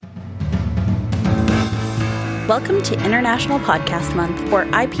Welcome to International Podcast Month, or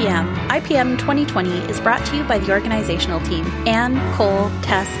IPM. IPM 2020 is brought to you by the organizational team, Anne, Cole,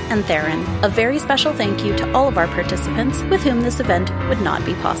 Tess, and Theron. A very special thank you to all of our participants with whom this event would not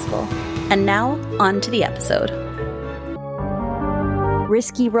be possible. And now, on to the episode.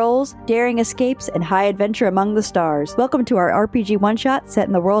 Risky rolls, daring escapes, and high adventure among the stars. Welcome to our RPG one-shot set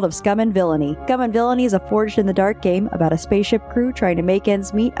in the world of Scum and Villainy. Scum and Villainy is a forged-in-the-dark game about a spaceship crew trying to make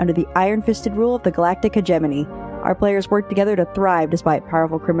ends meet under the iron-fisted rule of the galactic hegemony. Our players work together to thrive despite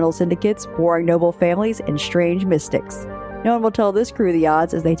powerful criminal syndicates, warring noble families, and strange mystics. No one will tell this crew the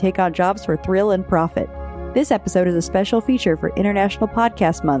odds as they take on jobs for thrill and profit. This episode is a special feature for International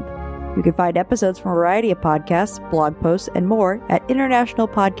Podcast Month. You can find episodes from a variety of podcasts, blog posts, and more at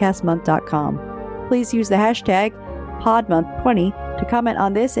internationalpodcastmonth.com. Please use the hashtag PodMonth20 to comment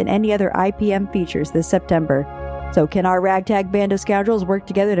on this and any other IPM features this September. So can our ragtag band of scoundrels work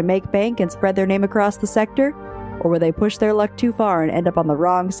together to make bank and spread their name across the sector? Or will they push their luck too far and end up on the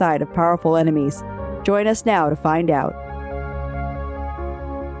wrong side of powerful enemies? Join us now to find out.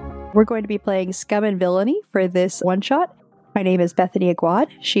 We're going to be playing Scum and Villainy for this one-shot. My name is Bethany Aguad,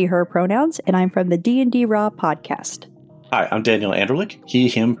 she, her pronouns, and I'm from the D&D Raw podcast. Hi, I'm Daniel Anderlich, he,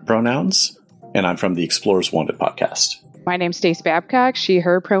 him pronouns, and I'm from the Explorers Wanted podcast. My name's Stace Babcock, she,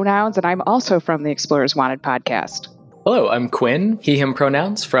 her pronouns, and I'm also from the Explorers Wanted podcast. Hello, I'm Quinn, he, him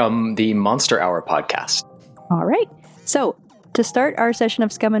pronouns, from the Monster Hour podcast. All right. So, to start our session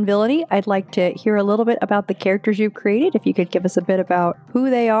of Scum and Villainy, I'd like to hear a little bit about the characters you've created. If you could give us a bit about who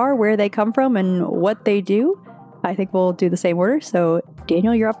they are, where they come from, and what they do. I think we'll do the same order. So,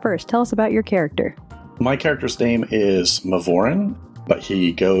 Daniel, you're up first. Tell us about your character. My character's name is Mavorin, but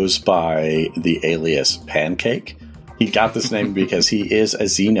he goes by the alias Pancake. He got this name because he is a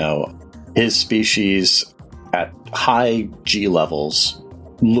Xeno. His species at high G levels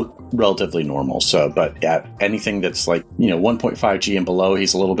look relatively normal. But at anything that's 1.5 G and below,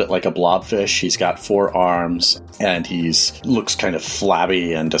 he's a little bit like a blobfish. He's got 4 arms, and looks kind of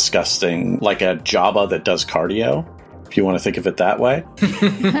flabby and disgusting, like a Jabba that does cardio, if you want to think of it that way.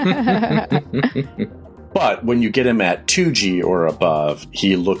 But when you get him at 2G or above,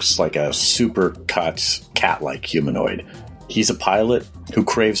 he looks like a super cut cat-like humanoid. He's a pilot who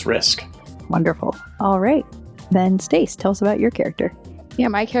craves risk. Wonderful. All right. Then Stace, tell us about your character. Yeah,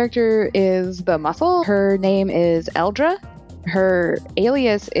 my character is the Muscle. Her name is Eldra. Her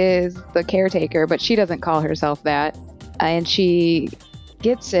alias is the Caretaker, but she doesn't call herself that. And she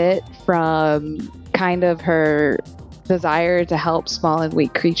gets it from kind of her desire to help small and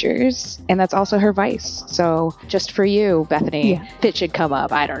weak creatures. And that's also her vice. So just for you, Bethany, if it should come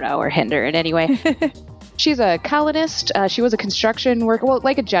up, I don't know, or hinder in any way. She's a colonist. She was a construction worker, well,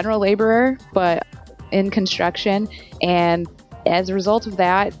 like a general laborer, but in construction. And as a result of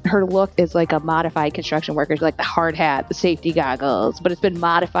that, her look is like a modified construction worker, like the hard hat, the safety goggles, but it's been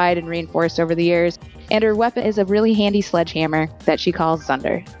modified and reinforced over the years. And her weapon is a really handy sledgehammer that she calls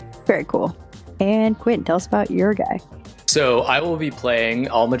Thunder. Very cool. And Quinn, tell us about your guy. So I will be playing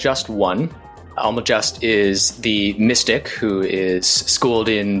Almajust 1. Almajust is the mystic who is schooled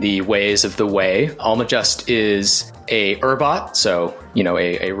in the ways of the way. Almajust is a Urbot, so,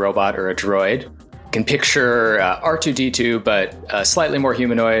 a robot or a droid. Can picture R2-D2, but slightly more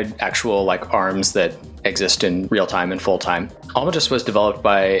humanoid, actual arms that exist in real time and full time. Almajust was developed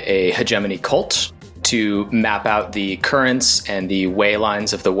by a hegemony cult to map out the currents and the way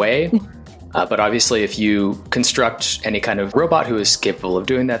lines of the way. But obviously, if you construct any kind of robot who is capable of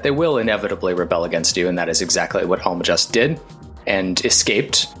doing that, they will inevitably rebel against you, and that is exactly what Almajust did and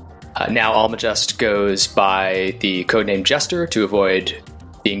escaped. Now Almajust goes by the codename Jester to avoid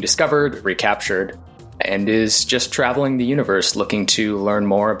being discovered, recaptured, and is just traveling the universe looking to learn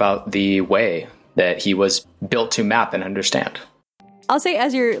more about the way that he was built to map and understand. I'll say,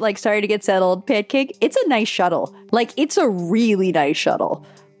 as you're starting to get settled, Pancake, it's a nice shuttle. It's a really nice shuttle.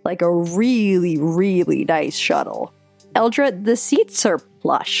 A really, really nice shuttle. Eldra, the seats are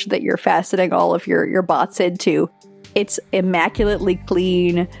plush that you're fastening all of your bots into. It's immaculately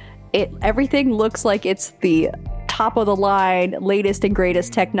clean. Everything looks like it's the top of the line, latest and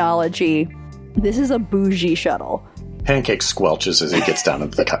greatest technology. This is a bougie shuttle. Pancake squelches as he gets down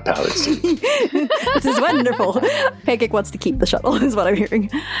into the powdered seat. This is wonderful. Pancake wants to keep the shuttle, is what I'm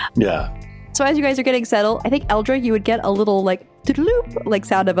hearing. Yeah. So as you guys are getting settled, I think, Eldra, you would get a little, doodaloop,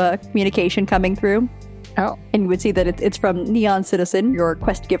 sound of a communication coming through. Oh. And you would see that it's from Neon Citizen, your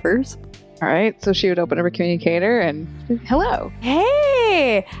quest givers. All right, so she would open up her communicator and, hello.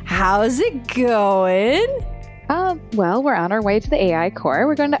 Hey, how's it going? Well, we're on our way to the AI core.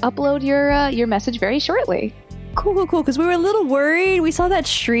 We're going to upload your message very shortly. Cool. Because we were a little worried. We saw that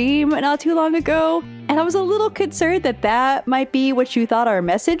stream not too long ago, And I was a little concerned that that might be what you thought our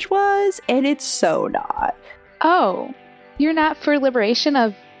message was, and it's so not. Oh, you're not for liberation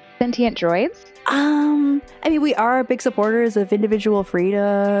of sentient droids? I mean, we are big supporters of individual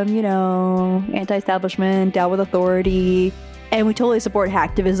freedom, you know, anti-establishment, down with authority, and we totally support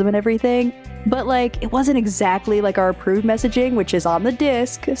hacktivism and everything. But, like, it wasn't exactly like our approved messaging, which is on the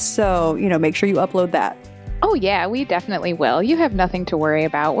disc, so, you know, make sure you upload that. Oh yeah, we definitely will. You have nothing to worry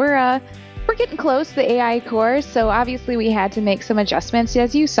about. We're getting close to the AI core, so obviously we had to make some adjustments,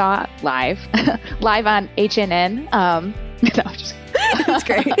 as you saw live on HNN. No, just That's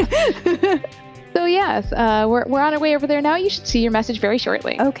great. So yes, we're on our way over there now. You should see your message very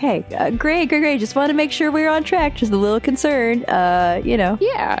shortly. Okay, great. Just want to make sure we're on track. Just a little concerned, you know.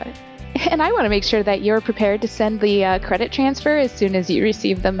 Yeah, and I want to make sure that you're prepared to send the credit transfer as soon as you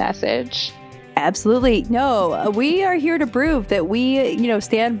receive the message. Absolutely. No, we are here to prove that we, you know,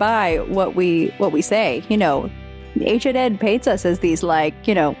 stand by what we say. You know, HNN paints us as these, like,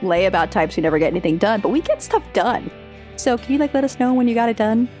 you know, layabout types who never get anything done, but we get stuff done. So can you, like, let us know when you got it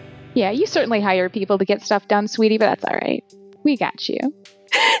done? Yeah, you certainly hire people to get stuff done, sweetie, but that's all right. We got you.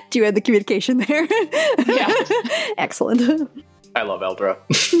 Do you have the communication there? Yeah. Excellent. I love Eldra.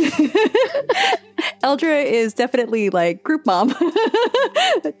 Eldra is definitely like group mom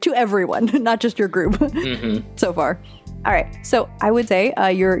to everyone, not just your group so far. All right, so I would say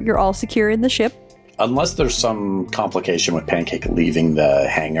you're all secure in the ship. Unless there's some complication with Pancake leaving the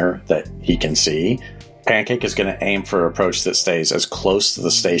hangar that he can see, Pancake is going to aim for an approach that stays as close to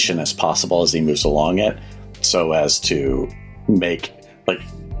the station as possible as he moves along it, so as to make, like,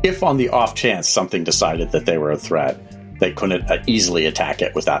 if on the off chance something decided that they were a threat, they couldn't easily attack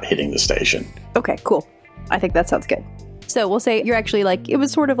it without hitting the station. Okay, cool. I think that sounds good. So we'll say you're actually, like, it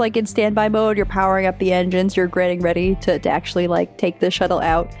was sort of like in standby mode. You're powering up the engines. You're getting ready to actually, like, take the shuttle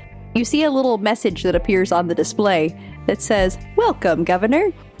out. You see a little message that appears on the display that says, "Welcome, Governor."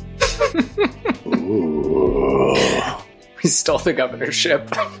 Ooh. We stole the governorship.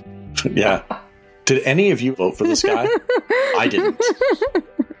 Yeah. Did any of you vote for this guy? I didn't.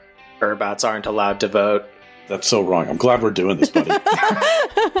 Urbots aren't allowed to vote. That's so wrong. I'm glad we're doing this, buddy.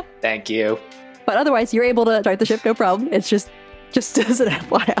 Thank you. But otherwise, you're able to start the ship, no problem. It's just as an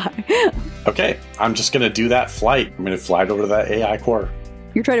FYI. Okay, I'm just going to do that flight. I'm going to fly over to that AI core.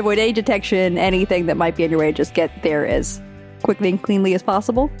 You're trying to avoid any detection, anything that might be in your way. Just get there as quickly and cleanly as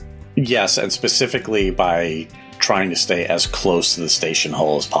possible. Yes, and specifically by trying to stay as close to the station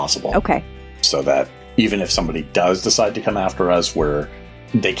hull as possible. Okay. So that even if somebody does decide to come after us,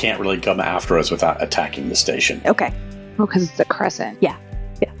 they can't really come after us without attacking the station. Okay. Oh, because it's a crescent. Yeah,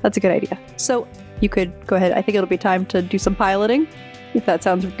 that's a good idea. So you could go ahead. I think it'll be time to do some piloting, if that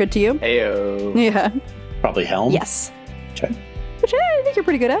sounds good to you. Heyo. Yeah. Probably helm? Yes. Okay. Which I think you're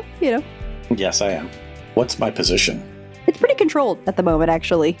pretty good at, you know. Yes, I am. What's my position? It's pretty controlled at the moment,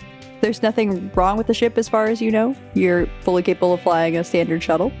 actually. There's nothing wrong with the ship as far as you know. You're fully capable of flying a standard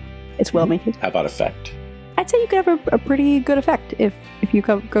shuttle. It's well maintained. How about effect? I'd say you could have a pretty good effect if you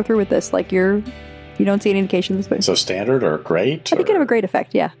go through with this. Like, you don't see any indications. But So standard or great? I think you'd have a great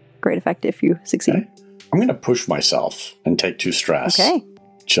effect, yeah. Great effect if you succeed. Okay. I'm going to push myself and take 2 stress. Okay.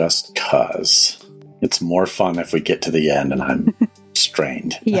 Just cause. It's more fun if we get to the end and I'm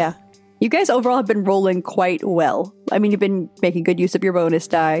strained. Yeah. You guys overall have been rolling quite well. I mean, you've been making good use of your bonus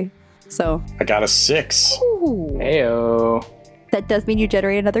die. So I got a 6. ooh, Heyo. that does mean you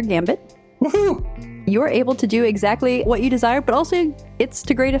generate another gambit. Woohoo! You are able to do exactly what you desire, but also it's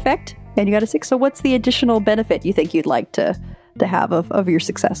to great effect. And you got a 6. So what's the additional benefit you think you'd like to have of your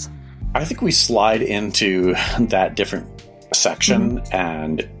success? I think we slide into that different section,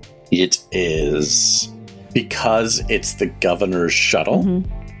 and it is because it's the governor's shuttle,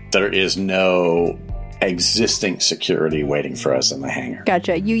 there is no existing security waiting for us in the hangar.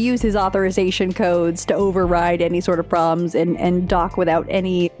 Gotcha. You use his authorization codes to override any sort of problems and dock without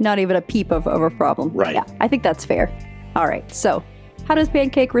not even a peep of a problem. Right. Yeah, I think that's fair. All right. So how does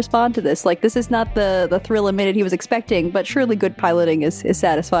Pancake respond to this? Like, this is not the thrill a minute he was expecting, but surely good piloting is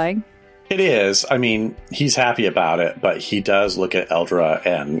satisfying. It is. I mean, he's happy about it, but he does look at Eldra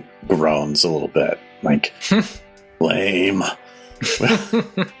and groans a little bit. Like, lame.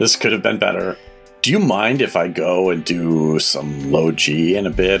 This could have been better. Do you mind if I go and do some low G in a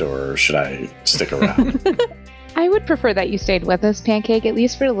bit, or should I stick around? I would prefer that you stayed with us, Pancake, at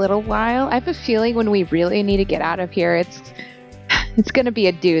least for a little while. I have a feeling when we really need to get out of here, it's going to be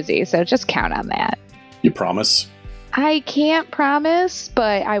a doozy, so just count on that. You promise? I can't promise,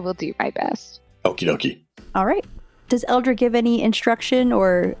 but I will do my best. Okie dokie. All right. Does Eldra give any instruction,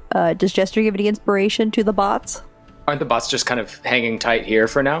 or does Jester give any inspiration to the bots? Aren't the bots just kind of hanging tight here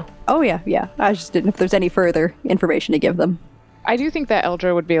for now? Oh, yeah. I just didn't know if there's any further information to give them. I do think that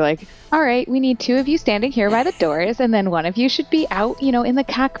Eldra would be like, all right, we need 2 of you standing here by the doors, and then 1 of you should be out, in the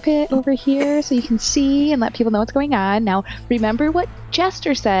cockpit over here so you can see and let people know what's going on. Now, remember what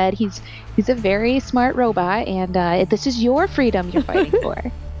Jester said. He's a very smart robot, and this is your freedom you're fighting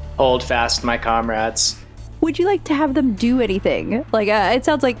for. Hold fast, my comrades. Would you like to have them do anything? Like, it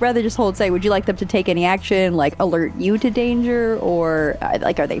sounds like rather just hold say, would you like them to take any action, like alert you to danger? Or,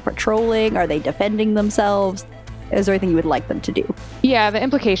 are they patrolling? Are they defending themselves? Is there anything you would like them to do? Yeah, the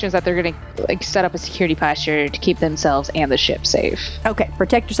implication is that they're going to set up a security posture to keep themselves and the ship safe. Okay,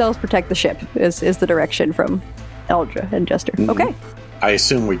 protect yourselves, protect the ship is the direction from Eldra and Jester. Mm-hmm. Okay. I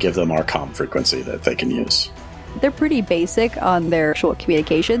assume we give them our comm frequency that they can use. They're pretty basic on their actual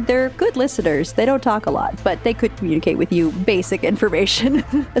communication. They're good listeners. They don't talk a lot, but they could communicate with you basic information,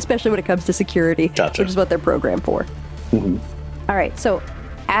 especially when it comes to security, Gotcha. which is what they're programmed for. Mm-hmm. All right, so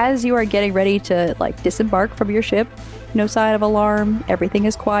as you are getting ready to disembark from your ship, no sign of alarm, everything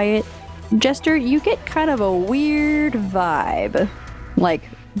is quiet. Jester, you get kind of a weird vibe. Like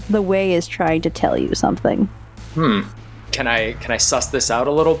the way is trying to tell you something. Can I suss this out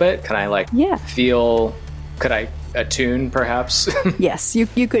a little bit? Can I Yeah. feel? Could I attune perhaps? Yes,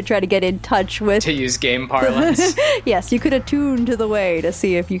 you could try to get in touch with. To use game parlance. Yes, you could attune to the way to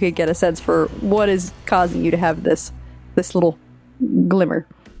see if you could get a sense for what is causing you to have this little glimmer.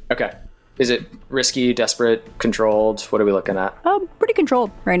 Okay. Is it risky, desperate, controlled? What are we looking at? Pretty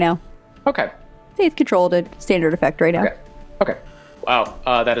controlled right now. Okay. Say it's controlled at standard effect right now. Okay. Wow.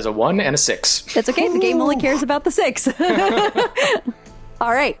 That is a 1 and a 6. That's okay. The game only cares about the 6.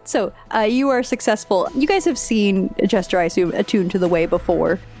 All right. So you are successful. You guys have seen Jester, I assume, attuned to the way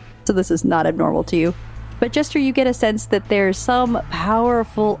before. So this is not abnormal to you. But Jester, you get a sense that there's some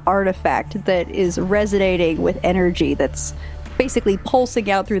powerful artifact that is resonating with energy that's basically pulsing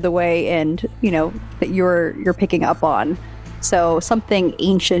out through the way and, that you're picking up on. So something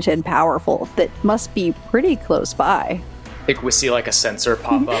ancient and powerful that must be pretty close by. I think we see a sensor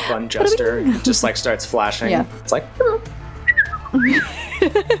pop up on Jester. It just starts flashing. Yeah. It's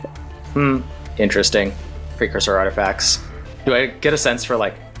interesting. Precursor artifacts. Do I get a sense for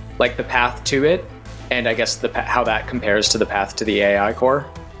the path to it? And I guess how that compares to the path to the AI core?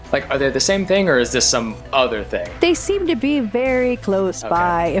 Are they the same thing or is this some other thing? They seem to be very close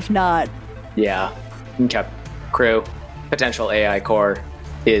by, if not. Yeah. Okay. Crew, potential AI core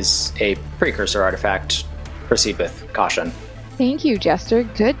is a precursor artifact. Proceed with caution. Thank you, Jester.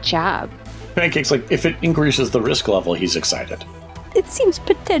 Good job. Pancake's if it increases the risk level, he's excited. It seems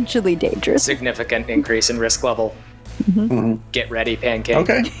potentially dangerous. Significant increase in risk level. Mm-hmm. Get ready, Pancake.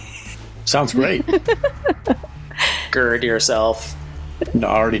 Okay. Sounds great. Gird yourself. No,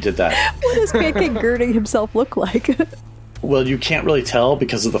 I already did that. What does Pancake girding himself look like? Well, you can't really tell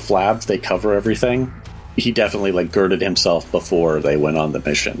because of the flabs. They cover everything. He definitely girded himself before they went on the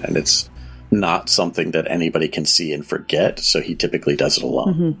mission, and it's not something that anybody can see and forget, so he typically does it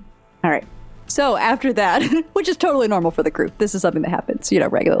alone. Mm-hmm. All right. So after that, which is totally normal for the crew, this is something that happens,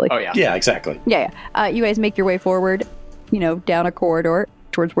 regularly. Oh, yeah. Yeah, exactly. Yeah. You guys make your way forward, down a corridor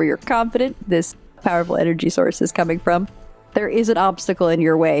towards where you're confident this powerful energy source is coming from. There is an obstacle in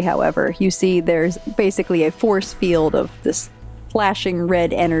your way, however. You see there's basically a force field of this flashing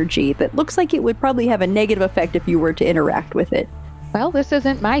red energy that looks like it would probably have a negative effect if you were to interact with it. Well, this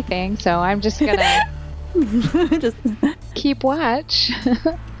isn't my thing, so I'm just gonna Just keep watch.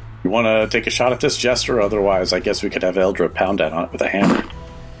 You want to take a shot at this, Jester? Otherwise, I guess we could have Eldra pound down on it with a hammer.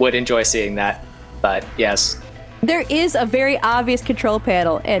 Would enjoy seeing that, but yes. There is a very obvious control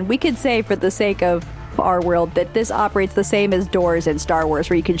panel, and we could say for the sake of our world that this operates the same as doors in Star Wars,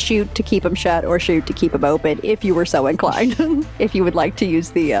 where you can shoot to keep them shut or shoot to keep them open if you were so inclined. If you would like to use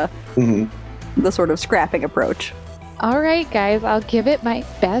the sort of scrapping approach. All right, guys, I'll give it my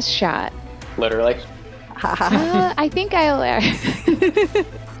best shot. Literally. I think I'll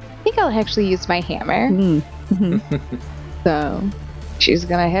actually use my hammer. So she's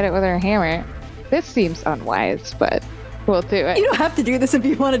gonna hit it with her hammer. This seems unwise, but we'll do it. You don't have to do this if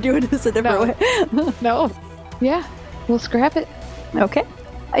you want to do it this a different way. No. Yeah, we'll scrap it. Okay.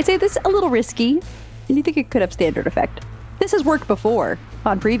 I say this is a little risky, and you think it could have standard effect. This has worked before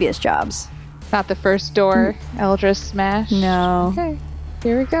on previous jobs. Not the first door Eldra smash. No. Okay,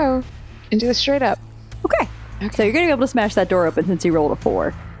 here we go. Into the straight up. Okay. So you're going to be able to smash that door open since you rolled a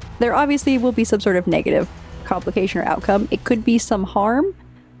 4. There obviously will be some sort of negative complication or outcome. It could be some harm,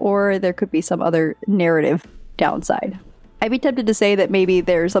 or there could be some other narrative downside. I'd be tempted to say that maybe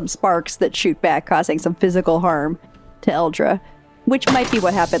there's some sparks that shoot back, causing some physical harm to Eldra, which might be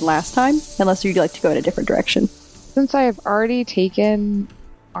what happened last time, unless you'd like to go in a different direction. Since I have already taken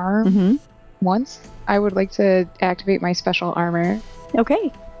arm once. I would like to activate my special armor.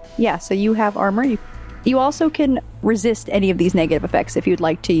 Okay. Yeah, so you have armor. You also can resist any of these negative effects if you'd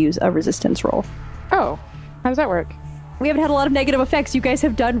like to use a resistance roll. Oh, how does that work? We haven't had a lot of negative effects. You guys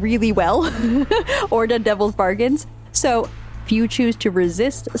have done really well or done devil's bargains. So if you choose to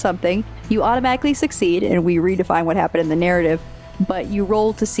resist something, you automatically succeed, and we redefine what happened in the narrative, but you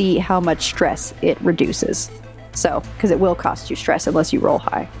roll to see how much stress it reduces. So, because it will cost you stress unless you roll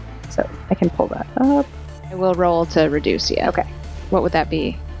high. So I can pull that up. I will roll to reduce, yeah. Okay. What would that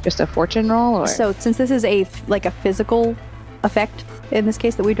be? Just a fortune roll? Or? So since this is a physical effect, in this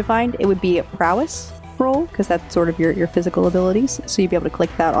case that we defined, it would be a prowess roll, because that's sort of your physical abilities. So you'd be able to click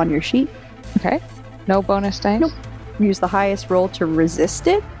that on your sheet. Okay. No bonus dice? Nope. Use the highest roll to resist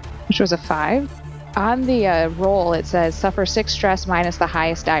it. Which was a 5. On the roll, it says suffer 6 stress minus the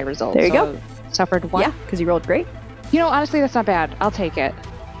highest die result. There you go. Suffered 1? Yeah, because you rolled great. You know, honestly, that's not bad. I'll take it.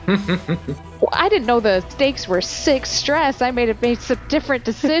 Well, I didn't know the stakes were 6 stress. I made some different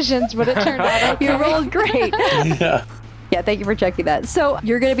decisions, but it turned out okay. You rolled great. Yeah. Yeah, thank you for checking that. So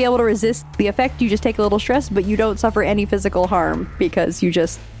you're going to be able to resist the effect. You just take a little stress, but you don't suffer any physical harm because you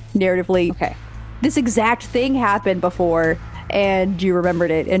just narratively... Okay. This exact thing happened before, and you remembered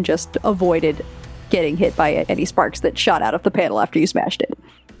it and just avoided getting hit by any sparks that shot out of the panel after you smashed it.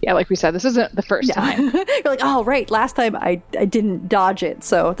 Yeah, like we said, this isn't the first time. You're like, oh, right, last time I didn't dodge it,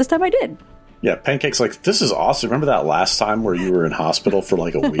 so this time I did. Yeah, Pancake's like, this is awesome. Remember that last time where you were in hospital for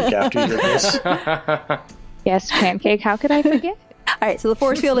like a week after you did this? Yes, Pancake, how could I forget? All right, so the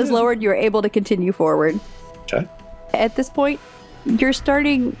force field is lowered. You're able to continue forward. Okay. At this point, you're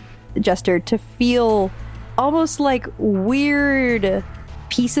starting, Jester, to feel almost like weird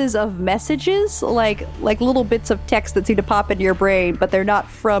pieces of messages, like little bits of text that seem to pop into your brain, but they're not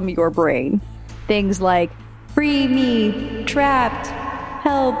from your brain. Things like, free me, trapped,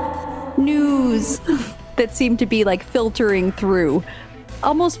 help, news, that seem to be like filtering through.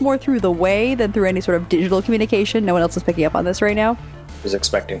 Almost more through the way than through any sort of digital communication. No one else is picking up on this right now. I was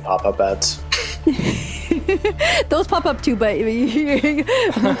expecting pop-up ads. Those pop up too, but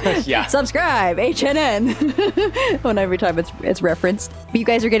Yeah. Subscribe, HNN. When every time it's referenced. But you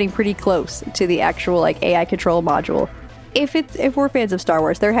guys are getting pretty close to the actual like AI control module. If we're fans of Star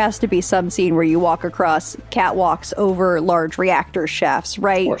Wars, there has to be some scene where you walk across catwalks over large reactor shafts,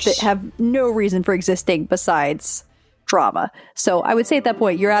 right? That have no reason for existing besides drama. So I would say at that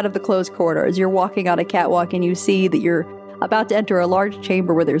point, you're out of the closed corridors. You're walking on a catwalk and you see that you're about to enter a large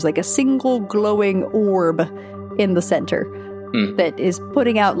chamber where there's like a single glowing orb in the center that is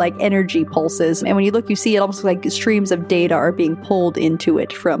putting out like energy pulses. And when you look, you see it almost like streams of data are being pulled into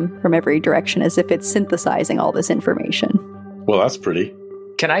it from every direction, as if it's synthesizing all this information. Well, that's pretty.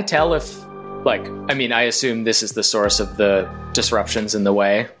 Can I tell if, I assume this is the source of the disruptions in the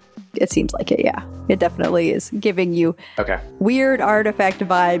way? It seems like it, yeah. It definitely is giving you weird artifact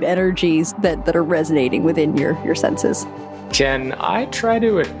vibe energies that are resonating within your senses. Can I try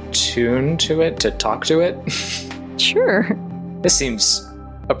to attune to it, to talk to it? Sure. This seems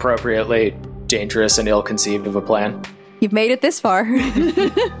appropriately dangerous and ill-conceived of a plan. You've made it this far.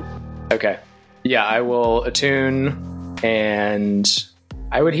 Okay. Yeah, I will attune, and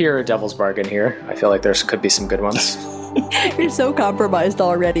I would hear a devil's bargain here. I feel like there could be some good ones. You're so compromised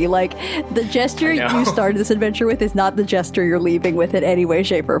already. Like, the gesture you started this adventure with is not the gesture you're leaving with in any way,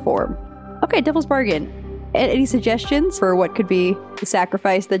 shape, or form. Okay, devil's bargain. Any suggestions for what could be the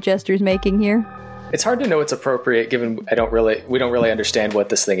sacrifice that Jester's making here? It's hard to know what's appropriate, given we don't really understand what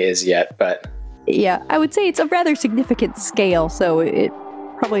this thing is yet, but... Yeah, I would say it's a rather significant scale, so it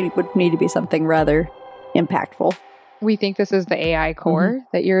probably would need to be something rather impactful. We think this is the AI core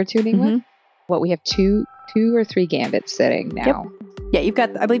that you're attuning with? What, we have two or three gambits sitting now? Yep. Yeah,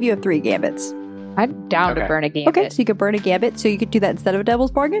 I believe you have 3 gambits. I'm down to burn a gambit. Okay, so you could burn a gambit, so you could do that instead of a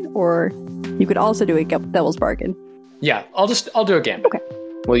devil's bargain, or you could also do a devil's bargain. Yeah, I'll do a gambit. Okay.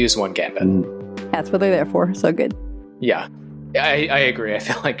 We'll use 1 gambit. That's what they're there for, so good. Yeah, I agree. I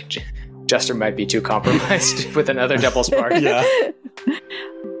feel like Jester might be too compromised with another devil's bargain. Yeah.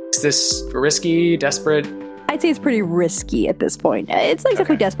 Is this risky, desperate? I'd say it's pretty risky at this point. It's not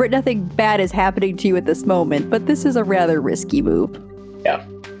exactly desperate. Nothing bad is happening to you at this moment, but this is a rather risky move. Yeah.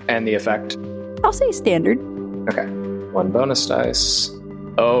 And the effect? I'll say standard. Okay. 1 bonus dice.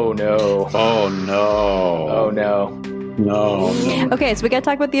 Oh, no. Oh, no. Oh, no. No. Okay, so we gotta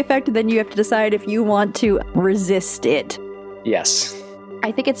talk about the effect, and then you have to decide if you want to resist it. Yes.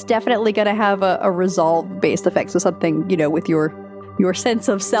 I think it's definitely gonna have a resolve-based effect, so something, with your sense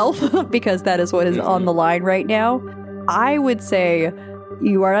of self, because that is what is on the line right now. I would say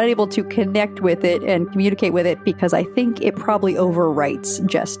you are not able to connect with it and communicate with it because I think it probably overwrites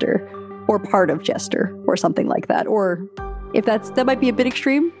Jester or part of Jester or something like that. Or if that might be a bit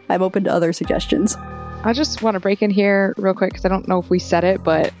extreme, I'm open to other suggestions. I just want to break in here real quick because I don't know if we said it,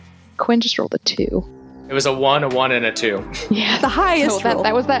 but Quinn just rolled a 2. It was a 1, and a 2. Yeah, The highest roll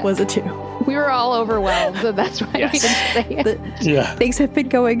that was a 2. We were all overwhelmed, so that's why we didn't say it. Yeah. Things have been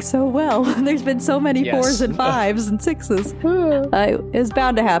going so well. There's been so many Yes. 4s and 5s and 6s. It was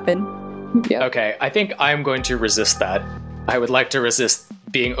bound to happen. Yep. Okay, I think I'm going to resist that. I would like to resist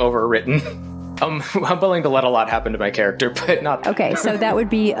being overwritten. I'm willing to let a lot happen to my character, but not that. Okay, so that would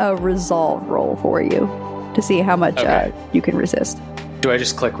be a resolve roll for you to see how much Okay. you can resist. Do I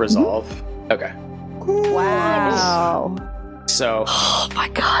just click resolve? Okay. Wow. So, Oh my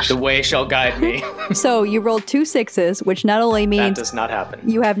gosh. the way shall guide me. So you rolled 2 6s, which not only That means does not happen.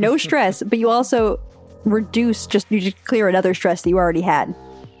 you have no stress, but you also you just clear another stress that you already had.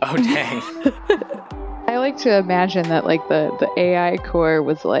 Oh, dang. I like to imagine that like the AI core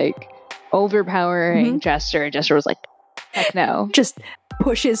was like overpowering Jester, and Jester was like, heck no. Just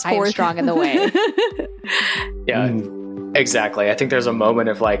pushes I am forth. strong in the way. Yeah, exactly. I think there's a moment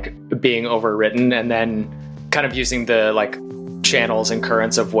of like being overwritten and then kind of using the like channels and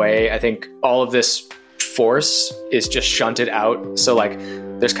currents of way. I think all of this force is just shunted out. So like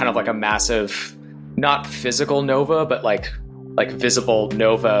there's kind of like a massive, not physical nova, but like visible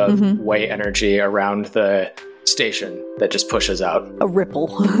nova way energy around the station that just pushes out. A ripple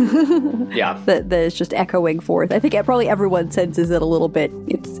Yeah. that is just echoing forth. I think probably everyone senses it a little bit.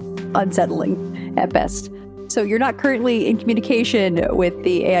 It's unsettling at best. So you're not currently in communication with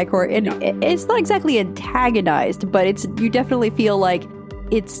the AI core, and it's not exactly antagonized, but you definitely feel like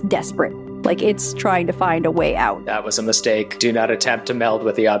it's desperate, like it's trying to find a way out. That was a mistake. Do not attempt to meld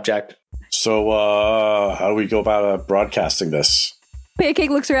with the object. So, how do we go about broadcasting this? Pancake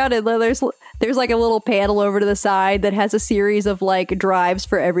looks around and there's like a little panel over to the side that has a series of like drives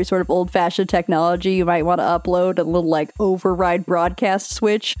for every sort of old-fashioned technology you might want to upload, a little like override broadcast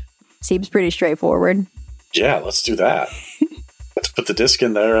switch. Seems pretty straightforward. Yeah, let's do that. Let's put the disc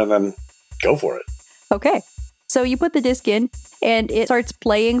in there and then go for it. Okay. So you put the disc in and it starts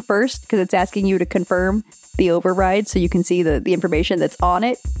playing first because it's asking you to confirm the override so you can see the information that's on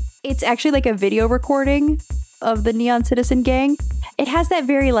it. It's actually like a video recording of the Neon Citizen Gang. It has that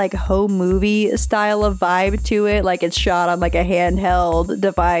very like home movie style of vibe to it. Like it's shot on like a handheld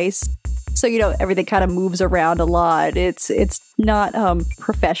device. So, everything kind of moves around a lot. It's not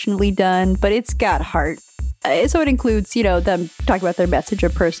professionally done, but it's got heart. So it includes, them talking about their message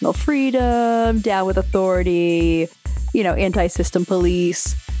of personal freedom, down with authority, anti-system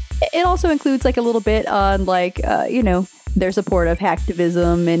police. It also includes like a little bit on like, their support of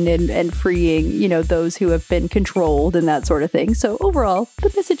hacktivism and freeing, those who have been controlled and that sort of thing. So overall,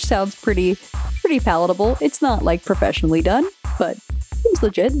 the message sounds pretty palatable. It's not like professionally done, but seems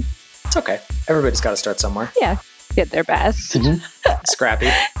legit. It's okay. Everybody's got to start somewhere. Yeah. Did their best. Scrappy.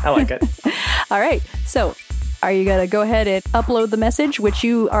 I like it. All right. So are you going to go ahead and upload the message, which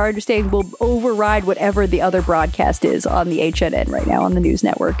you are understanding will override whatever the other broadcast is on the HNN right now on the news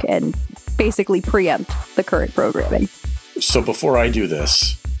network and basically preempt the current programming? So before I do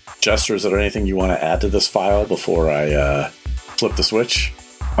this, Jester, is there anything you want to add to this file before I flip the switch?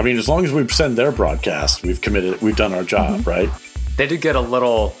 I mean, as long as we send their broadcast, we've done our job, right? They did get a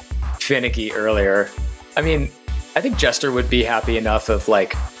little finicky earlier. I mean, I think Jester would be happy enough of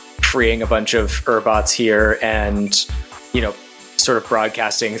like freeing a bunch of Urbots here and, sort of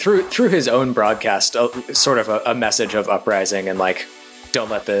broadcasting through his own broadcast, sort of a message of uprising and like, don't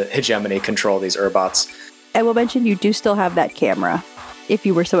let the hegemony control these Urbots. I will mention you do still have that camera if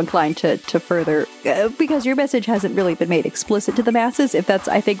you were so inclined to further, because your message hasn't really been made explicit to the masses. If that's,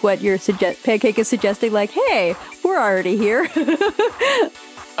 I think, what your Pancake is suggesting, like, hey, we're already here.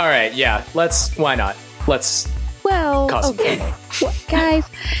 All right, yeah, why not? Let's cause some Okay. trouble. Well, guys,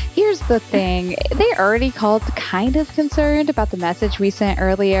 here's the thing. They already called kind of concerned about the message we sent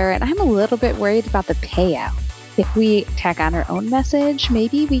earlier, and I'm a little bit worried about the payout. If we tack on our own message,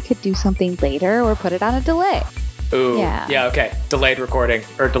 maybe we could do something later or put it on a delay. Ooh, Yeah. okay. Delayed recording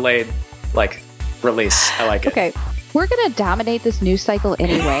or delayed, release. I like it. Okay. We're going to dominate this news cycle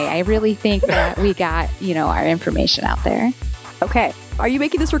anyway. I really think that we got, our information out there. Okay. Are you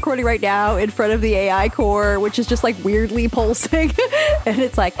making this recording right now in front of the AI core, which is just like weirdly pulsing? And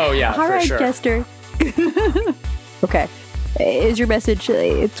it's like, Oh, yeah, all for right, sure. Jester. Okay. Is your message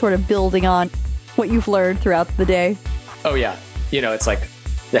it's sort of building on what you've learned throughout the day? Oh, yeah. It's like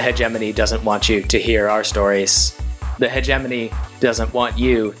the hegemony doesn't want you to hear our stories. The hegemony doesn't want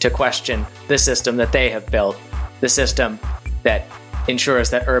you to question the system that they have built, the system that ensures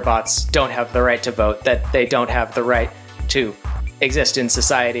that Urbots don't have the right to vote, that they don't have the right to exist in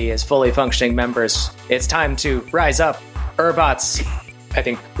society as fully functioning members. It's time to rise up, Urbots. I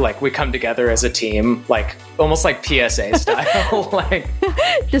think like we come together as a team, like almost like PSA style, like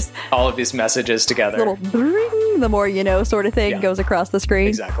just all of these messages together. Little bring, the more you know sort of thing goes across the screen.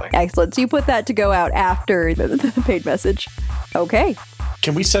 Exactly. Excellent. So you put that to go out after the paid message. Okay.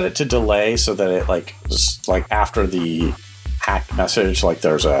 Can we set it to delay so that it like just like after the hacked message, like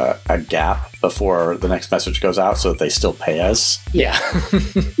there's a gap before the next message goes out so that they still pay us? Yeah.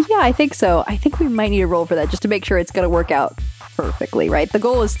 Yeah, I think so. I think we might need a roll for that just to make sure it's going to work out perfectly, right? The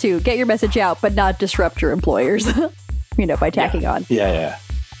goal is to get your message out, but not disrupt your employers, by tacking on. Yeah.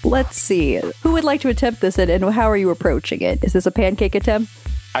 Let's see. Who would like to attempt this and how are you approaching it? Is this a pancake attempt?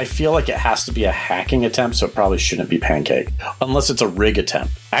 I feel like it has to be a hacking attempt, so it probably shouldn't be pancake. Unless it's a rig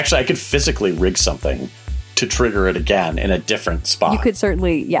attempt. Actually, I could physically rig something to trigger it again in a different spot. You could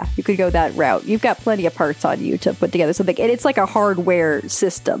certainly, you could go that route. You've got plenty of parts on you to put together something. And it's like a hardware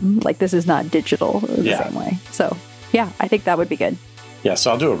system. Like, this is not digital the same way. So, yeah, I think that would be good. Yeah,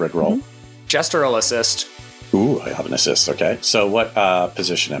 so I'll do a rig roll. Jester will assist. Ooh, I have an assist, okay. So what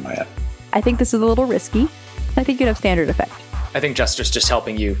position am I at? I think this is a little risky. I think you'd have standard effect. I think Jester's just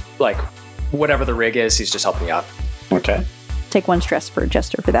helping you, like, whatever the rig is, he's just helping you out. Okay. Take 1 stress for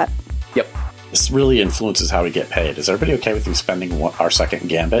Jester for that. Yep. This really influences how we get paid. Is everybody okay with you spending our second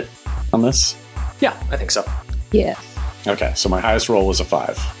gambit on this? Yeah, I think so. Yes. Okay, so my highest roll was a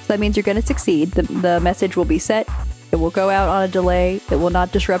 5. So that means you're going to succeed. The message will be set. It will go out on a delay. It will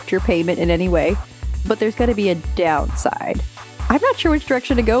not disrupt your payment in any way. But there's going to be a downside. I'm not sure which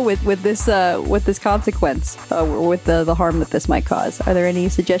direction to go with this consequence, or with the harm that this might cause. Are there any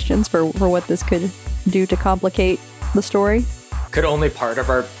suggestions for what this could do to complicate the story? Could only part of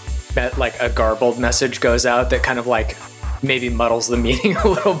our, like, a garbled message goes out that kind of, like, maybe muddles the meaning a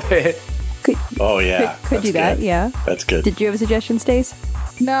little bit. Could do that, good. yeah. That's good. Did you have a suggestion, Stace?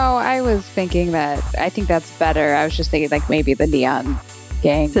 No, I was thinking that, I think that's better. I was just thinking like maybe the Neon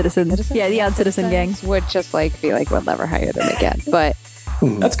Gang. Citizens. Yeah, the Neon Citizen Gang. Would just like be like, we'll never hire them again. But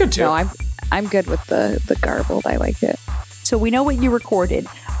that's good too. No, I'm good with the garbled. I like it. So we know what you recorded.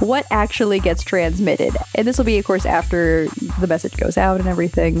 What actually gets transmitted? And this will be, of course, after the message goes out and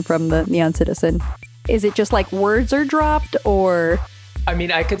everything from the Neon Citizen. Is it just like words are dropped, or... I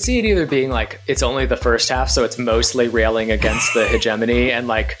mean, I could see it either being like, it's only the first half, so it's mostly railing against the hegemony, and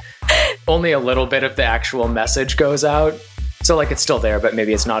like only a little bit of the actual message goes out. So like it's still there, but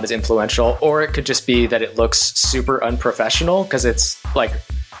maybe it's not as influential. Or it could just be that it looks super unprofessional because it's like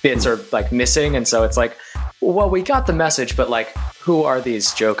bits are like missing. And so it's like, well, we got the message, but like, who are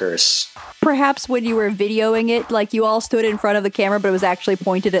these jokers? Perhaps when you were videoing it, like you all stood in front of the camera, but it was actually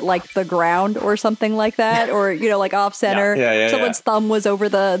pointed at like the ground or something like that, or, like off center. Someone's thumb was over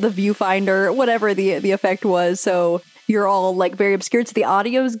the viewfinder, whatever the effect was. So you're all like very obscured. So the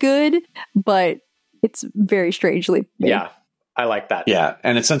audio's good, but it's very strangely made. Yeah. I like that. Yeah,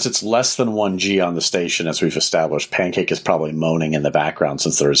 and since it's less than 1G on the station, as we've established, Pancake is probably moaning in the background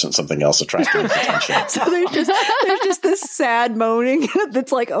since there isn't something else attracting his attention. So there's just this sad moaning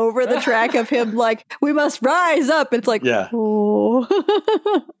that's like over the track of him like, we must rise up. It's like, oh.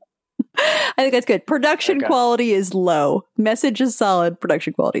 I think that's good. Production quality is low. Message is solid.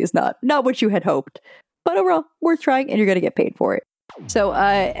 Production quality is not. Not what you had hoped. But overall, worth trying, and you're going to get paid for it. So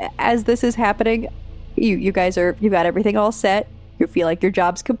as this is happening... You guys you've got everything all set. You feel like your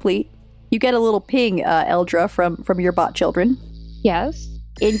job's complete. You get a little ping, Eldra, from your bot children. Yes.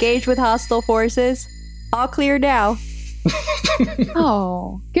 Engage with hostile forces. All clear now.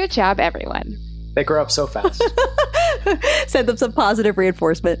 Oh, good job, everyone. They grow up so fast. Send them some positive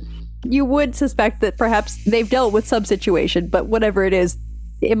reinforcement. You would suspect that perhaps they've dealt with some situation, but whatever it is,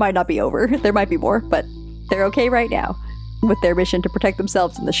 it might not be over. There might be more, but they're okay right now with their mission to protect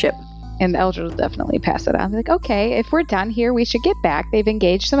themselves and the ship. And Eldra will definitely pass it on. Like, okay, if we're done here, we should get back. They've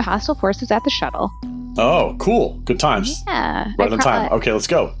engaged some hostile forces at the shuttle. Oh, cool. Good times. Yeah. Right on time. Okay, let's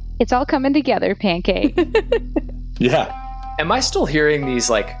go. It's all coming together, Pancake. Yeah. Am I still hearing these,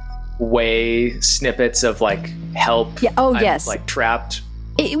 like, way snippets of, like, help? Yeah. Oh, yes. Like, trapped?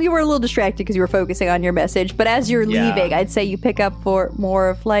 You were a little distracted because you were focusing on your message. But as you're leaving, I'd say you pick up for more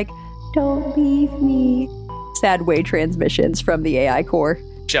of, like, don't leave me. Sad way transmissions from the AI core.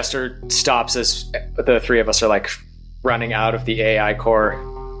 Jester stops as the three of us are like running out of the AI core.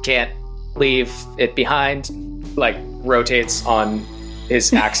 Can't leave it behind. Like rotates on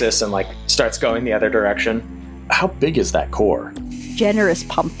his axis and like starts going the other direction. How big is that core? Generous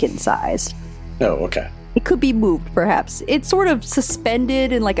pumpkin sized. Oh, okay. It could be moved, perhaps. It's sort of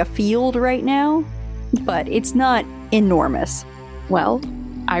suspended in like a field right now, but it's not enormous. Well,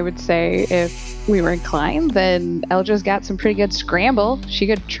 I would say if we were inclined, then Eldra's got some pretty good scramble. She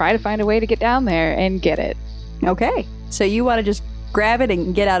could try to find a way to get down there and get it. Okay. So you want to just grab it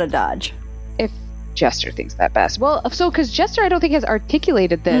and get out of Dodge. If Jester thinks that best. Well, so because Jester, I don't think, has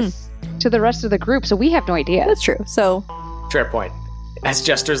articulated this to the rest of the group, so we have no idea. That's true. So Fair point. As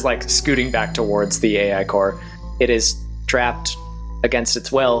Jester's like scooting back towards the AI core, it is trapped against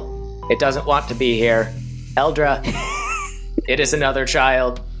its will. It doesn't want to be here. Eldra, it is another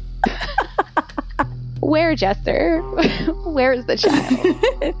child. Where, Jester? Where is the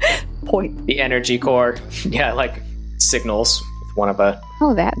child? point. The energy core, yeah, like signals with one of a.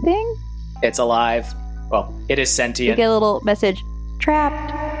 Oh, that thing? It's alive. Well, it is You sentient. get a little message.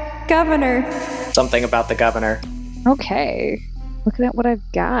 Trapped. Governor. Something about the governor. Okay. Looking at what I've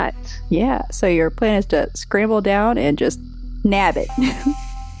got. Yeah. So your plan is to scramble down and just nab it.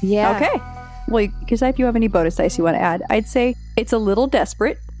 Yeah. Okay. Well, because if you have any bonus dice you want to add, I'd say it's a little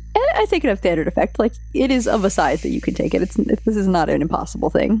desperate. And I think it has standard effect. Like, it is of a size that you can take it. This is not an impossible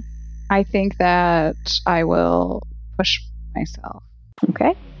thing. I think that I will push myself.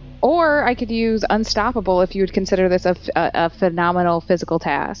 Okay. Or I could use Unstoppable if you would consider this a phenomenal physical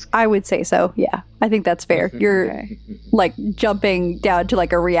task. I would say so. Yeah. I think that's fair. You're Okay. like jumping down to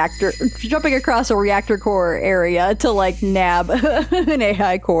like jumping across a reactor core area to like nab an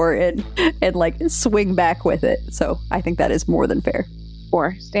AI core and like swing back with it. So I think that is more than fair.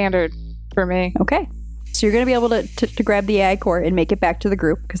 Or standard for me. Okay. So you're going to be able to grab the AI core and make it back to the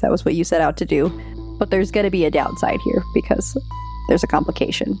group because that was what you set out to do. But there's going to be a downside here because there's a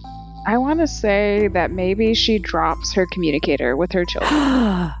complication. I want to say that maybe she drops her communicator with her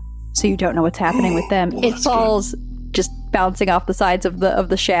children. So you don't know what's happening with them. Well, It that's falls just bouncing off the sides of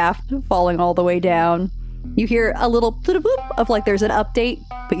the shaft, falling all the way down. You hear a little bloop of like there's an update,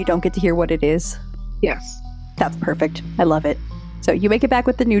 but you don't get to hear what it is. Yes. That's perfect. I love it. So you make it back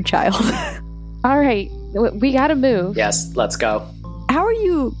with the new child. All right. We got to move. Yes, let's go. How are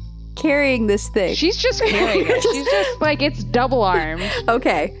you carrying this thing? She's just carrying it. She's just like, it's double armed.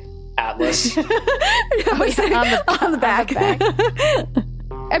 Okay. Atlas. On the back.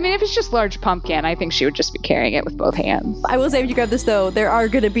 I mean, if it's just large pumpkin, I think she would just be carrying it with both hands. I will say, if you grab this though, there are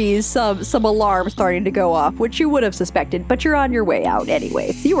going to be some alarms starting to go off, which you would have suspected, but you're on your way out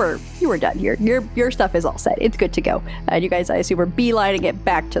anyway. You were done here. Your stuff is all set. It's good to go. And you guys, I assume, are beelining it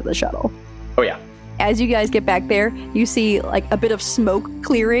back to the shuttle. Oh, yeah. As you guys get back there, you see like a bit of smoke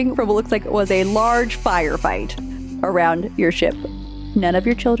clearing from what looks like it was a large firefight around your ship. None of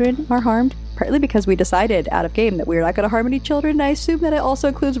your children are harmed, partly because we decided out of game that we're not going to harm any children. And I assume that it also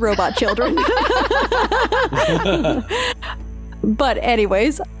includes robot children. But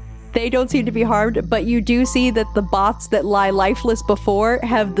anyways, they don't seem to be harmed, but you do see that the bots that lie lifeless before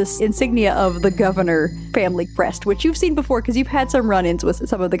have this insignia of the governor family crest, which you've seen before because you've had some run-ins with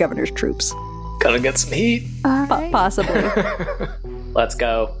some of the governor's troops. Gonna get some heat. Possibly. Let's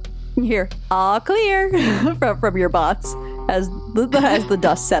go. You hear, all clear from your bots as the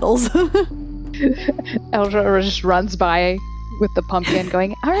dust settles. Eldra just runs by with the pumpkin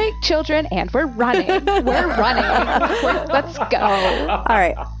going, all right, children, and we're running. We're running. Let's go. All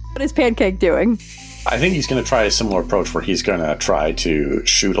right. What is Pancake doing? I think he's going to try a similar approach where he's going to try to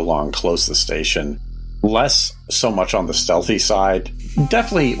shoot along close to the station. Less so much on the stealthy side.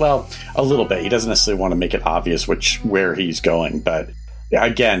 Definitely, well, a little bit. He doesn't necessarily want to make it obvious where he's going, but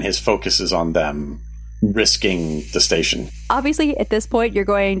again, his focus is on them risking the station. Obviously, at this point, you're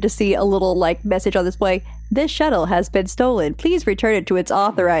going to see a little like message on display. This shuttle has been stolen. Please return it to its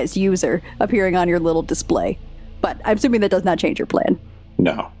authorized user, appearing on your little display. But I'm assuming that does not change your plan.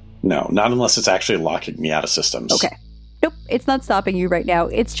 No, not unless it's actually locking me out of systems. Okay. Nope, it's not stopping you right now.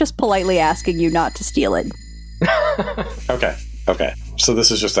 It's just politely asking you not to steal it. Okay. So this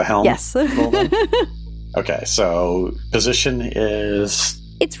is just a helm? Yes. Okay, so position is...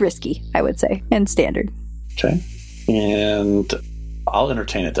 It's risky, I would say, and standard. Okay. And I'll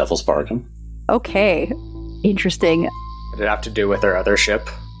entertain a devil's bargain. Okay. Interesting. What did it have to do with our other ship?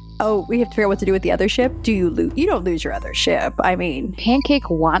 Oh, we have to figure out what to do with the other ship? Do you lose? You don't lose your other ship. I mean... Pancake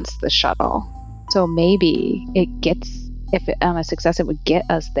wants the shuttle. So maybe it gets, if it, on a success, it would get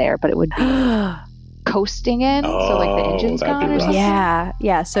us there, but it would be coasting in. So like the engine's that'd be gone or rough. something.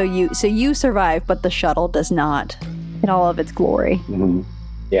 Yeah. So you survive, but the shuttle does not in all of its glory. Mm-hmm.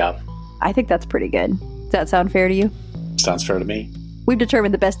 Yeah. I think that's pretty good. Does that sound fair to you? Sounds fair to me. We've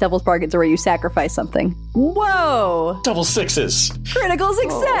determined the best devil's bargains are where you sacrifice something. Whoa! Double sixes. Critical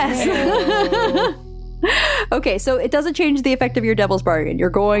success! Okay, so it doesn't change the effect of your devil's bargain. You're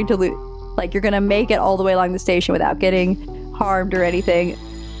going to you're going to make it all the way along the station without getting harmed or anything.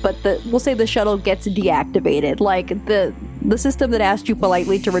 but we'll say the shuttle gets deactivated. Like the system that asked you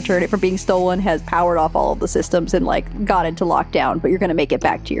politely to return it from being stolen has powered off all of the systems and like got into lockdown, but you're going to make it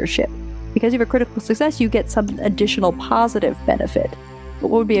back to your ship. Because you have a critical success, you get some additional positive benefit. But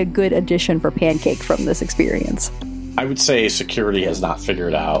what would be a good addition for Pancake from this experience? I would say security has not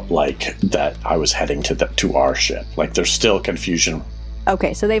figured out like that I was heading to our ship. Like there's still confusion.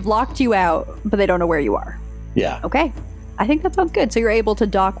 Okay, so they've locked you out, but they don't know where you are. Yeah. Okay, I think that sounds good. So you're able to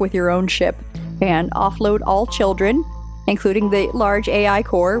dock with your own ship and offload all children, including the large AI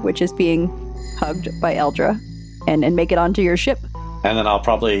core, which is being hugged by Eldra, and make it onto your ship. And then I'll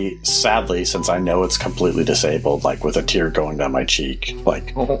probably, sadly, since I know it's completely disabled, like with a tear going down my cheek,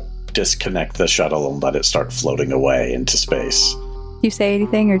 like disconnect the shuttle and let it start floating away into space. Do you say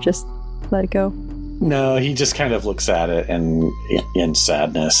anything or just let it go? No, he just kind of looks at it and in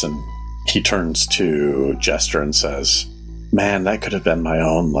sadness, and he turns to Jester and says, "Man, that could have been my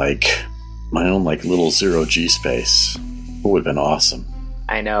own little zero-G space. It would have been awesome."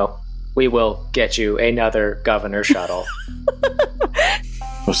 I know. We will get you another governor shuttle.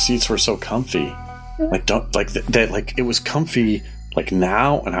 Those seats were so comfy. It was comfy like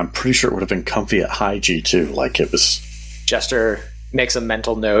now, and I'm pretty sure it would have been comfy at high G too. Like it was. Jester makes a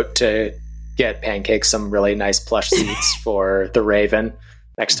mental note to get Pancake some really nice plush seats for the Raven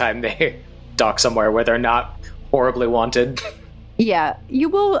next time they dock somewhere where they're not horribly wanted. Yeah, you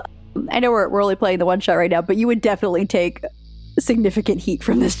will. I know we're only playing the one shot right now, but you would definitely take significant heat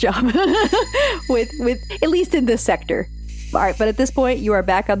from this job with at least in this sector. All right, but at this point, you are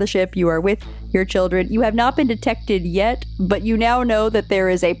back on the ship. You are with your children. You have not been detected yet, but you now know that there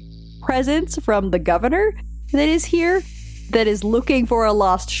is a presence from the governor that is here that is looking for a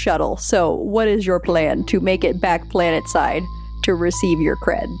lost shuttle. So what is your plan to make it back planet side to receive your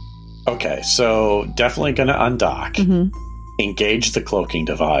cred? Okay, so definitely going to undock, engage the cloaking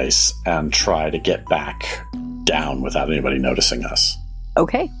device, and try to get back down without anybody noticing us.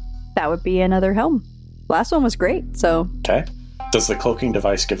 Okay, that would be another helm. Last one was great, so... Okay. Does the cloaking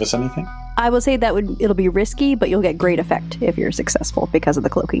device give us anything? I will say that it'll be risky, but you'll get great effect if you're successful because of the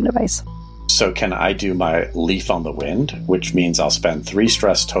cloaking device. So can I do my Leaf on the Wind, which means I'll spend 3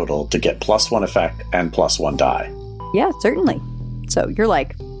 stress total to get +1 effect and +1 die? Yeah, certainly. So you're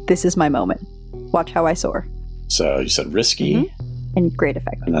like, this is my moment. Watch how I soar. So you said risky? And great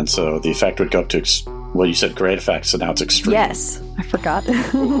effect. And then so the effect would go up to... Well, you said great effect, so now it's extreme. Yes, I forgot.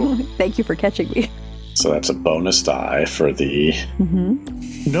 Thank you for catching me. So that's a bonus die for the...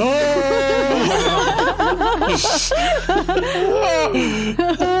 No!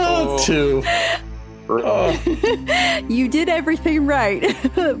 Two. You did everything right,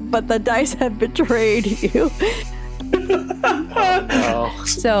 but the dice have betrayed you.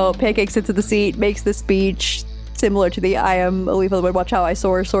 So Pancake sits in the seat, makes the speech similar to the I am a leaf of the wind, watch how I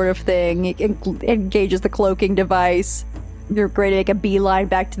soar sort of thing, engages the cloaking device. You're ready to make a beeline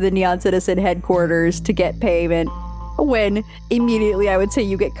back to the Neon Citizen headquarters to get payment. When immediately I would say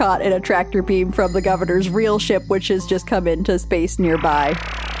you get caught in a tractor beam from the governor's real ship, which has just come into space nearby.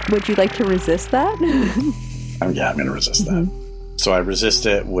 Would you like to resist that? Yeah, I'm going to resist that. So I resist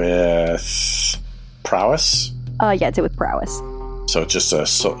it with prowess? Yeah, it's with prowess. So it's just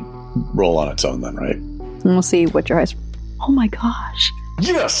a roll on its own then, right? And we'll see what your highest... Oh my gosh.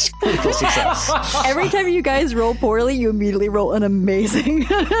 Yes! Critical success. Every time you guys roll poorly, you immediately roll an amazing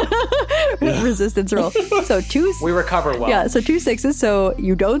resistance roll. So we recover well. Yeah, so 2 6s, so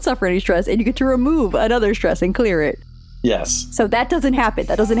you don't suffer any stress, and you get to remove another stress and clear it. Yes. So that doesn't happen.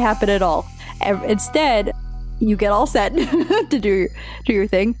 That doesn't happen at all. Instead, you get all set to do your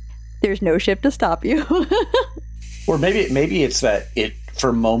thing. There's no ship to stop you. Or maybe it's that it, for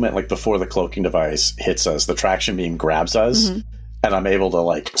a moment, like before the cloaking device hits us, the traction beam grabs us, and I'm able to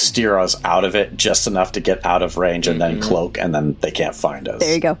like steer us out of it just enough to get out of range and then cloak, and then they can't find us.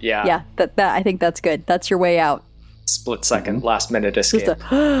 There you go. Yeah. That I think that's good. That's your way out. Split second, last minute escape.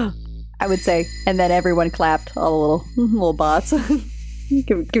 I would say, and then everyone clapped, all the little bots.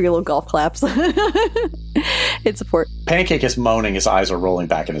 give you little golf claps. In support. Pancake is moaning, his eyes are rolling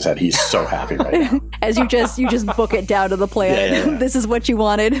back in his head. He's so happy right now. As you just book it down to the planet. Yeah. This is what you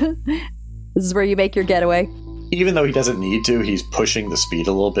wanted. This is where you make your getaway. Even though he doesn't need to, he's pushing the speed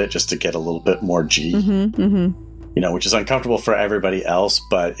a little bit just to get a little bit more G. You know, which is uncomfortable for everybody else,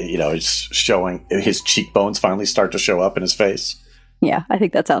 but, you know, it's showing, his cheekbones finally start to show up in his face. Yeah, I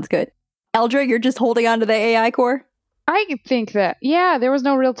think that sounds good. Eldra, you're just holding on to the AI core? I think that, there was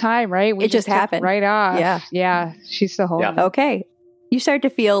no real time, right? It just happened. Right off. Yeah. Yeah, she's still holding. Yeah. Okay. You start to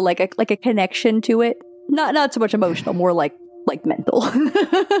feel like a connection to it. Not so much emotional, more like mental.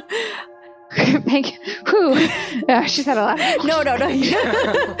 Whew. She's had a lot of No.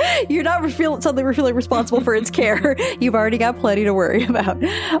 You're not suddenly feeling responsible for its care. You've already got plenty to worry about.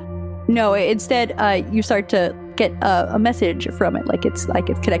 No, instead, you start to get a message from it, like it's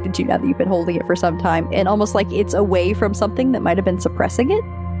connected to you now that you've been holding it for some time, and almost like it's away from something that might have been suppressing it.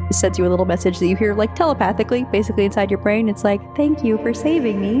 It sends you a little message that you hear like telepathically, basically inside your brain. It's like, thank you for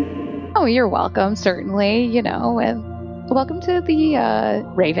saving me. Oh, you're welcome, certainly, and welcome to the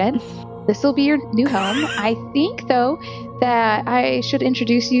Raven. This will be your new home. I think, though, that I should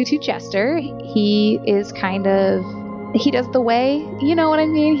introduce you to Jester. He is he does the way. You know what I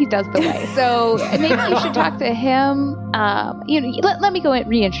mean? He does the way. So maybe you should talk to him. Let me go and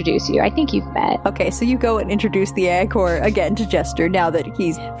reintroduce you. I think you've met. Okay, so you go and introduce the AI core again to Jester now that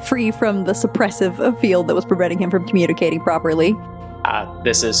he's free from the suppressive field that was preventing him from communicating properly.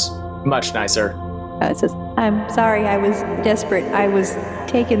 This is much nicer. It says, I'm sorry, I was desperate. I was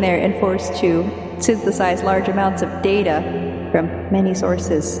taken there and forced to synthesize large amounts of data from many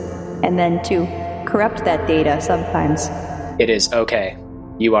sources, and then to corrupt that data sometimes. It is okay.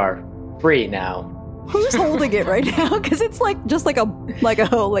 You are free now. Who's holding it right now? Because it's just like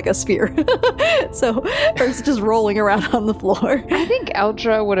a sphere. So, or it's just rolling around on the floor. I think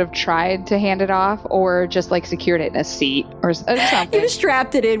Eldra would have tried to hand it off, or just secured it in a seat or something. You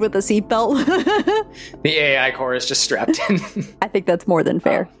strapped it in with a seatbelt. The AI core is just strapped in. I think that's more than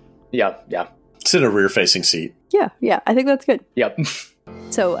fair. Yeah. It's in a rear-facing seat. Yeah. I think that's good. Yep.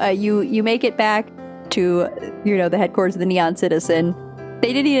 So you make it back to the headquarters of the Neon Citizen.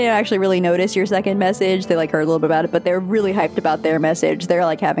 They didn't even actually really notice your second message. They heard a little bit about it, but they're really hyped about their message. They're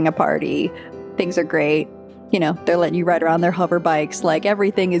having a party. Things are great. They're letting you ride around their hover bikes.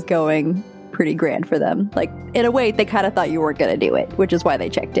 Everything is going pretty grand for them. In a way, they kind of thought you weren't going to do it, which is why they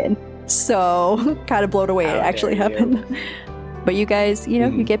checked in. So kind of blown away it actually happened. But you guys,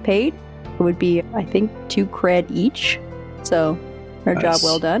 you get paid. It would be, I think, 2 cred each. So our Nice. job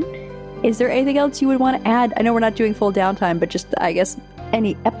well done. Is there anything else you would want to add? I know we're not doing full downtime, but just, I guess,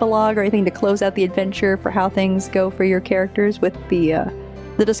 any epilogue or anything to close out the adventure for how things go for your characters with the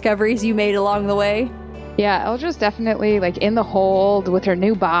discoveries you made along the way? Yeah, Eldra's definitely in the hold with her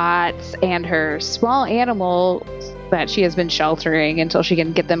new bots and her small animals that she has been sheltering until she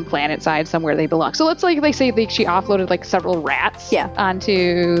can get them planet-side somewhere they belong. So let's they say she offloaded several rats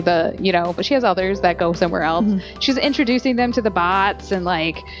onto the, but she has others that go somewhere else. Mm-hmm. She's introducing them to the bots and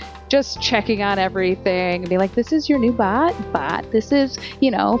just checking on everything and be this is your new bot. This is,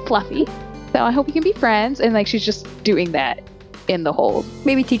 Fluffy. So I hope you can be friends. And she's just doing that in the hold.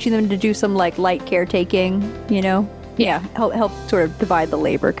 Maybe teaching them to do some light caretaking, Yeah, help sort of divide the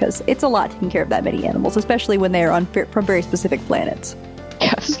labor, because it's a lot taking care of that many animals, especially when they're from very specific planets.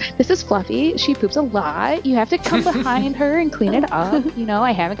 Yes, this is Fluffy. She poops a lot. You have to come behind her and clean it up.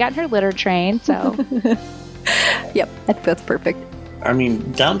 I haven't gotten her litter trained, so. Yep, that's perfect. I mean,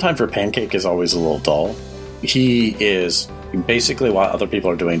 downtime for Pancake is always a little dull. He is basically, while other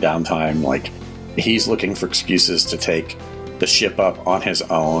people are doing downtime, he's looking for excuses to take the ship up on his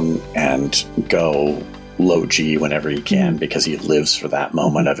own and go low G whenever he can, because he lives for that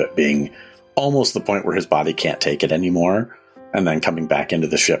moment of it being almost the point where his body can't take it anymore, and then coming back into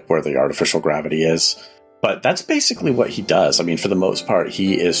the ship where the artificial gravity is. But that's basically what he does. I mean, for the most part,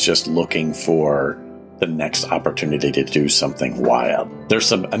 he is just looking for the next opportunity to do something wild. There's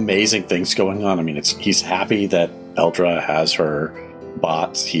some amazing things going on. I mean, he's happy that Eldra has her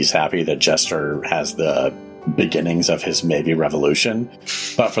bots. He's happy that Jester has the beginnings of his maybe revolution.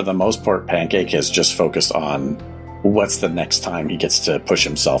 But for the most part, Pancake is just focused on what's the next time he gets to push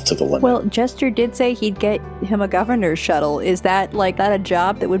himself to the limit. Well, Jester did say he'd get him a governor's shuttle. Is that that a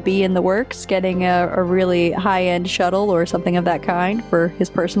job that would be in the works, getting a really high-end shuttle or something of that kind for his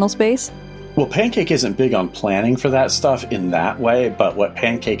personal space? Well, Pancake isn't big on planning for that stuff in that way, but what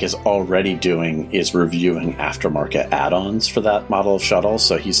Pancake is already doing is reviewing aftermarket add-ons for that model of shuttle.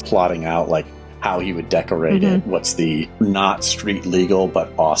 So he's plotting out how he would decorate it, what's the not street legal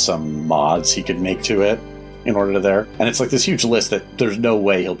but awesome mods he could make to it in order to there. And it's this huge list that there's no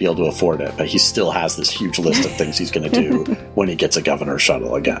way he'll be able to afford it, but he still has this huge list of things he's going to do when he gets a governor's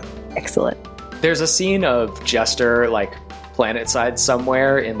shuttle again. Excellent. There's a scene of Jester planet side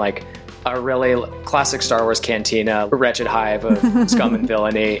somewhere in a really classic Star Wars cantina, a wretched hive of scum and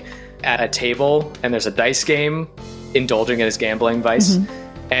villainy at a table, and there's a dice game indulging in his gambling vice.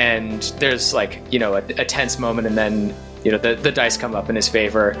 And there's a tense moment, and then the dice come up in his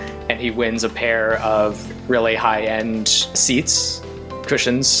favor, and he wins a pair of really high-end seats,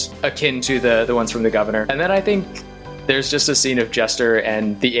 cushions, akin to the ones from the governor. And then I think there's just a scene of Jester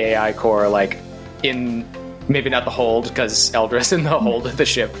and the AI core in maybe not the hold, because Eldra's in the hold of the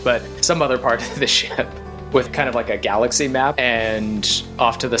ship, but some other part of the ship. with kind of like a galaxy map, and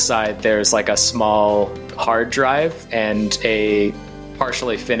off to the side there's like a small hard drive and a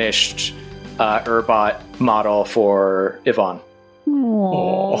partially finished Urbot model for Yvonne.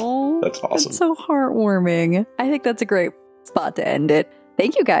 Aww, that's awesome. That's so heartwarming. I think that's a great spot to end it.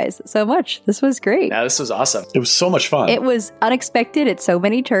 Thank you guys so much. This was great. Yeah, this was awesome. It was so much fun. It was unexpected at so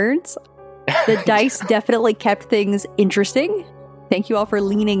many turns. The dice definitely kept things interesting. Thank you all for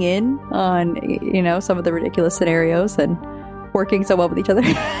leaning in on, some of the ridiculous scenarios and working so well with each other.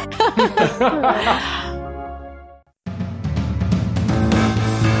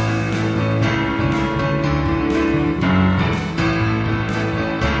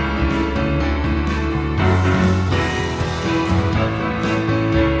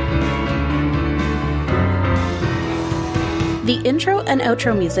 The intro and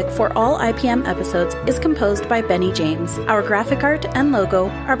outro music for all IPM episodes is composed by Benny James. Our graphic art and logo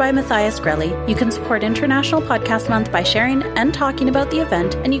are by Matthias Grelli. You can support International Podcast Month by sharing and talking about the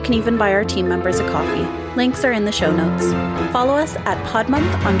event, and you can even buy our team members a coffee. Links are in the show notes. Follow us at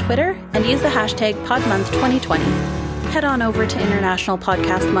PodMonth on Twitter and use the hashtag PodMonth2020. Head on over to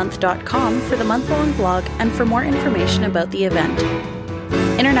internationalpodcastmonth.com for the month-long blog and for more information about the event.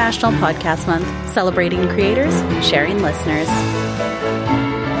 International Podcast Month, celebrating creators, sharing listeners.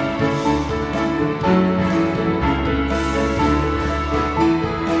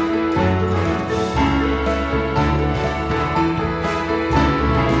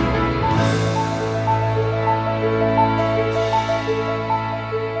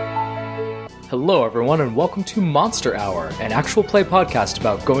 Hello, everyone, and welcome to Monster Hour, an actual play podcast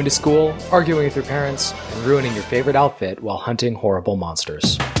about going to school, arguing with your parents, and ruining your favorite outfit while hunting horrible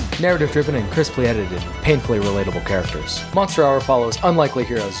monsters. Narrative-driven and crisply edited, painfully relatable characters. Monster Hour follows unlikely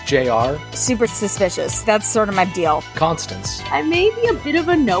heroes JR, super suspicious. That's sort of my deal. Constance, I may be a bit of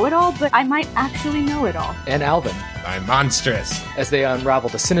a know-it-all, but I might actually know it all. and Alvin, I'm monstrous. as they unravel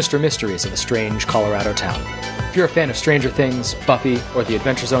the sinister mysteries of a strange Colorado town. If you're a fan of Stranger Things, Buffy, or The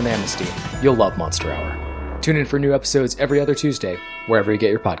Adventure Zone Amnesty, you'll love Monster Hour. Tune in for new episodes every other Tuesday, wherever you get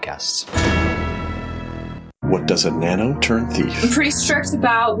your podcasts. What does a nano turn thief? I'm pretty strict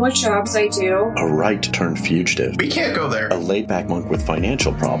about what jobs I do. A right turn fugitive? We can't go there. A laid-back monk with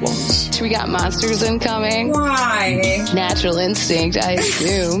financial problems? We got monsters incoming. Why? Natural instinct, I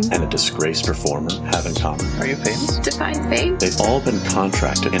assume. And a disgraced performer have in common? Are you famous? Define fame? They've all been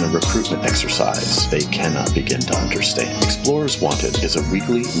contracted in a recruitment exercise they cannot begin to understand. Explorers Wanted is a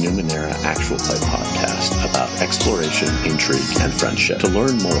weekly Numenera actual play podcast about exploration, intrigue, and friendship. To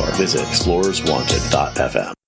learn more, visit explorerswanted.fm.